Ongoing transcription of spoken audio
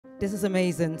This is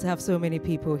amazing to have so many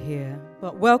people here.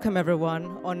 But welcome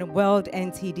everyone on World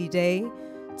NTD Day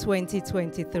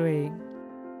 2023.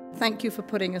 Thank you for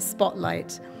putting a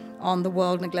spotlight on the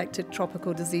World Neglected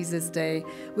Tropical Diseases Day.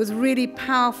 It was really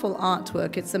powerful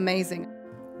artwork. It's amazing.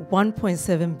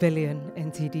 1.7 billion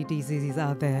NTD diseases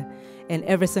out there, and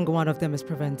every single one of them is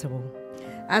preventable.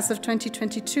 As of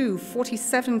 2022,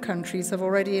 47 countries have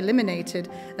already eliminated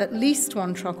at least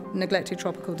one neglected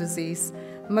tropical disease,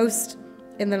 most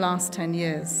in the last 10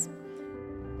 years.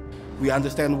 We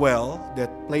understand well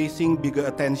that placing bigger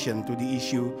attention to the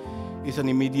issue is an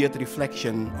immediate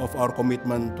reflection of our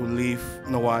commitment to leave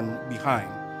no one behind.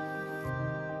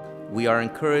 We are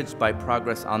encouraged by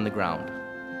progress on the ground.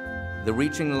 The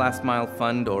Reaching the Last Mile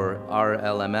Fund, or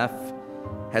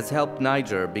RLMF, has helped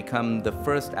Niger become the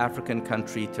first African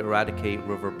country to eradicate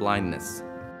river blindness.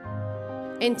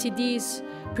 NTDs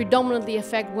predominantly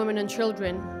affect women and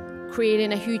children,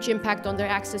 creating a huge impact on their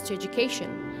access to education.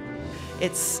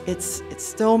 It's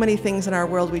so many things in our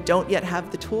world we don't yet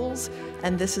have the tools,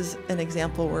 and this is an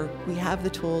example where we have the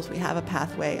tools, we have a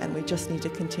pathway, and we just need to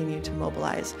continue to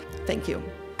mobilize. Thank you.